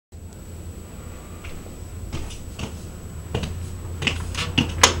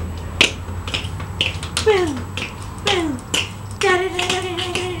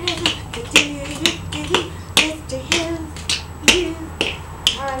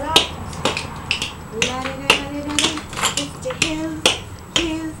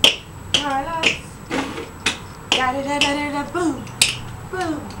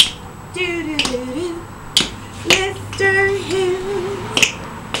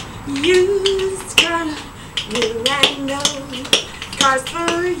used car, new and old. Cars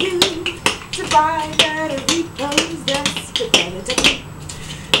for you to buy that are repossessed, but better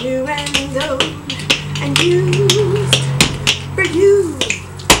new and old and used for you,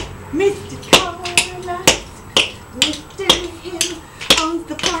 Mr. Carlight. Mr. Hill owns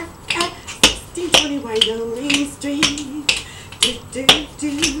the park at 1620 Wyoming Street.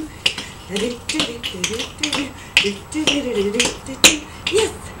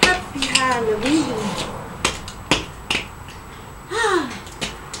 Yes, happy Halloween.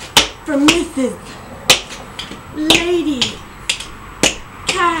 From Mrs. Lady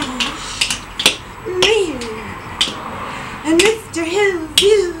Cashmere and Mr. Hill's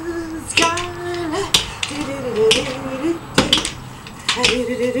used car.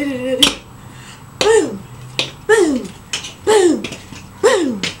 Boom, boom, boom,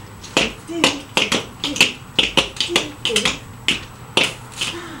 boom.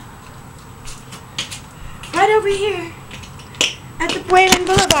 Right over here at the Wayland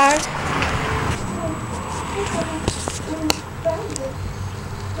Boulevard.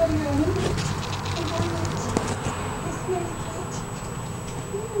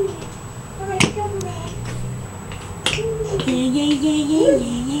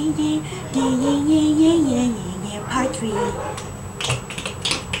 Yeah, part 3.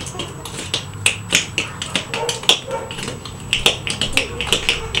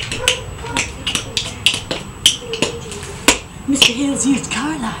 Mr. Hill's used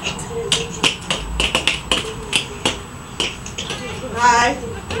car lot. Hi.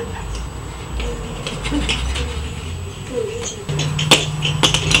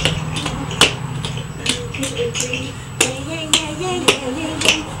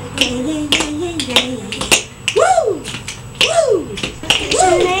 Woo! Woo!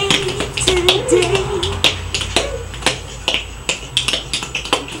 Today.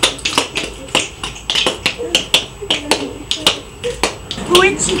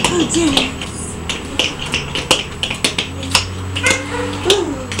 Witchy pajamas.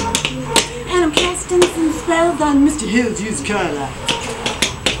 And I'm casting some spells on Mr. Hill's used car lot.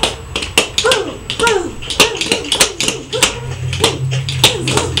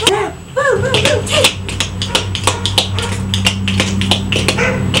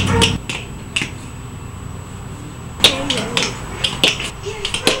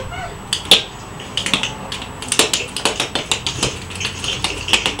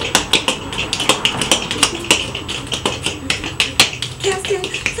 Casting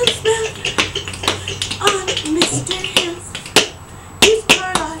some spells on Mr. Hill's used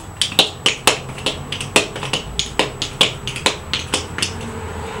car lot.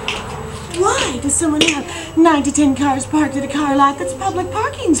 Why does someone have 9 to 10 cars parked at a car lot that's a public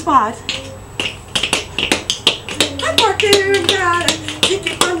parking spot? I park there and got a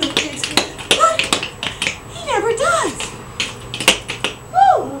ticket on the kids, but he never does.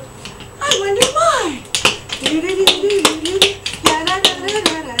 Oh, I wonder why.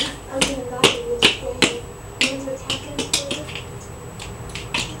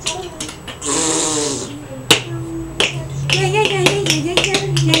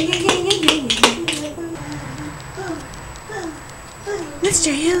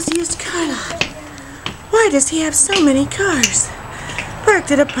 Mr. Hill's used car lot. Why does he have so many cars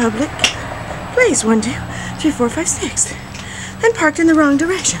parked at a public place? 1, 2, 3, 4, 5, 6. And parked in the wrong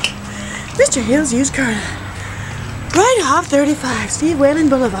direction. Mr. Hill's used car lot. Right off 35, Steve Wayland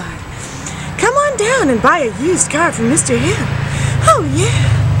Boulevard. Come on down and buy a used car from Mr. Hill. Oh yeah.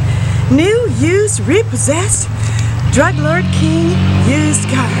 New, used, repossessed, drug lord king used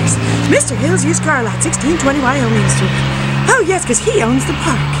cars. Mr. Hill's used car lot, 1620 Wyoming Street. Oh yes, because he owns the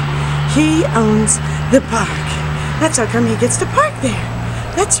park. He owns the park. That's how come he gets to park there.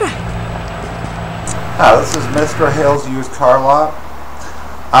 That's right. Hi, this is Mr. Hill's used car lot.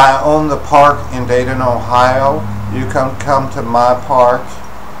 I own the park in Dayton, Ohio. You can come to my park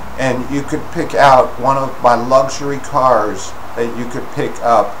and you could pick out one of my luxury cars that you could pick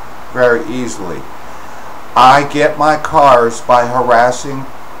up very easily. I get my cars by harassing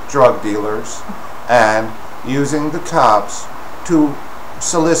drug dealers and using the cops to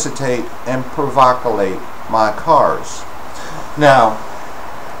solicitate and provocate my cars. Now,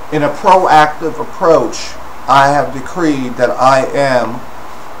 in a proactive approach, I have decreed that I am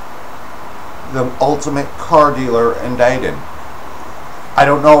the ultimate car dealer in Dayton. I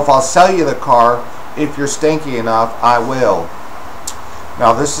don't know if I'll sell you the car. If you're stinky enough, I will.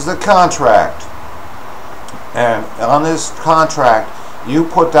 Now, this is a contract, and on this contract you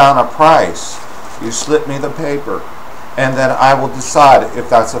put down a price. You slip me the paper, and then I will decide if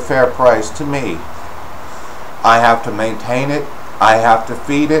that's a fair price to me. I have to maintain it I have to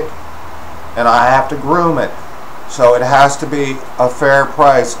feed it, and I have to groom it. So it has to be a fair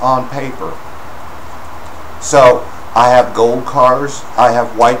price on paper. So I have gold cars, I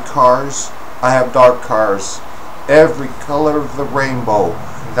have white cars, I have dark cars. Every color of the rainbow,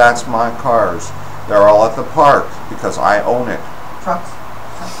 that's my cars. They're all at the park because I own it. Trucks.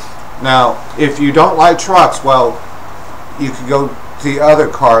 Now, if you don't like trucks, well, you could go to the other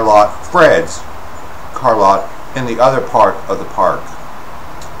car lot, Fred's car lot, in the other part of the park.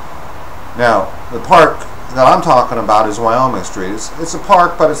 Now, the park that I'm talking about is Wyoming Street. It's a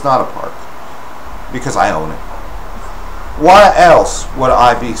park, but it's not a park because I own it. Why else would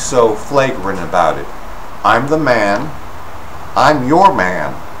I be so flagrant about it? I'm the man. I'm your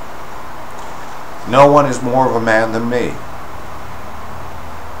man. No one is more of a man than me.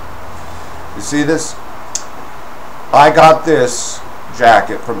 You see this? I got this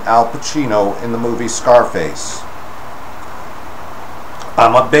jacket from Al Pacino in the movie Scarface.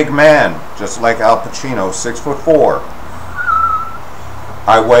 I'm a big man, just like Al Pacino, 6'4".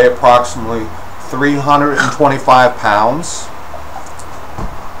 I weigh approximately 325 pounds.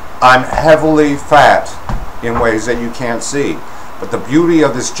 I'm heavily fat in ways that you can't see. But the beauty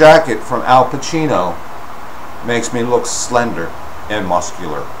of this jacket from Al Pacino makes me look slender and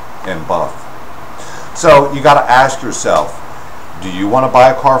muscular and buff. So you got to ask yourself, do you want to buy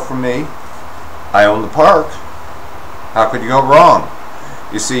a car from me? I own the park. How could you go wrong?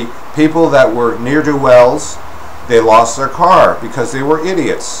 You see, people that were ne'er-do-wells, they lost their car because they were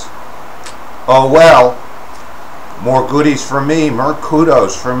idiots. Oh well, more goodies for me, more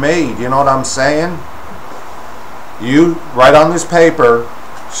kudos for me. Do you know what I'm saying? You write on this paper,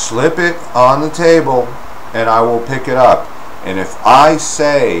 slip it on the table, and I will pick it up. And if I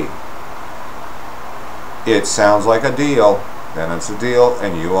say it sounds like a deal, then it's a deal,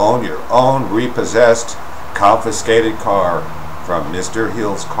 and you own your own repossessed, confiscated car from Mr.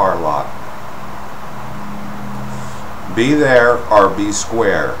 Hill's car lot. Be there or be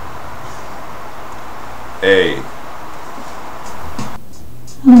square. A.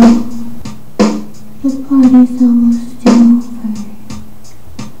 The party's almost over.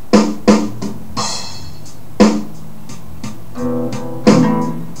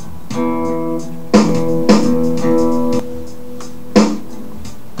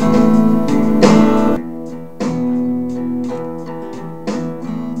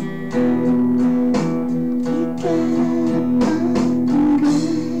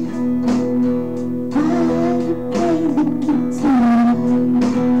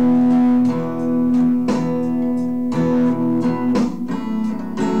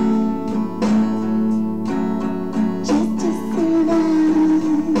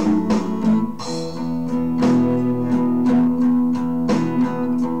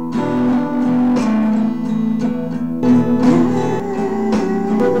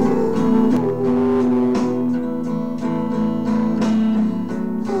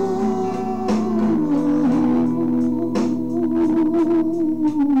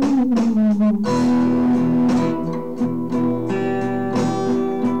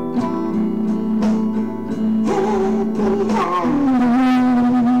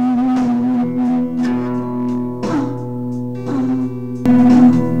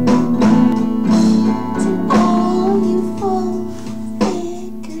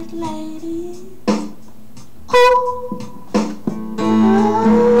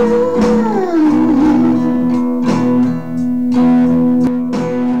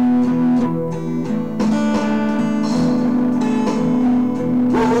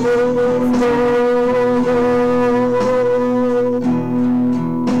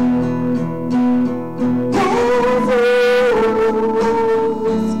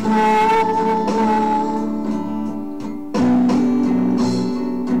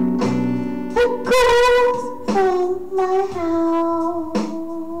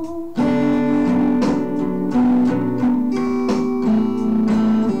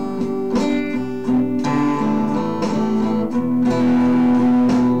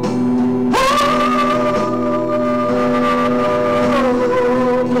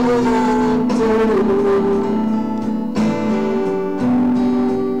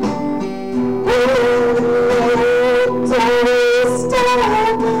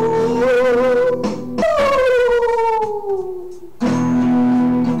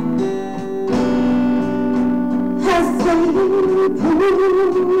 Pull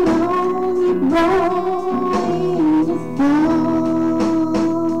on your boat.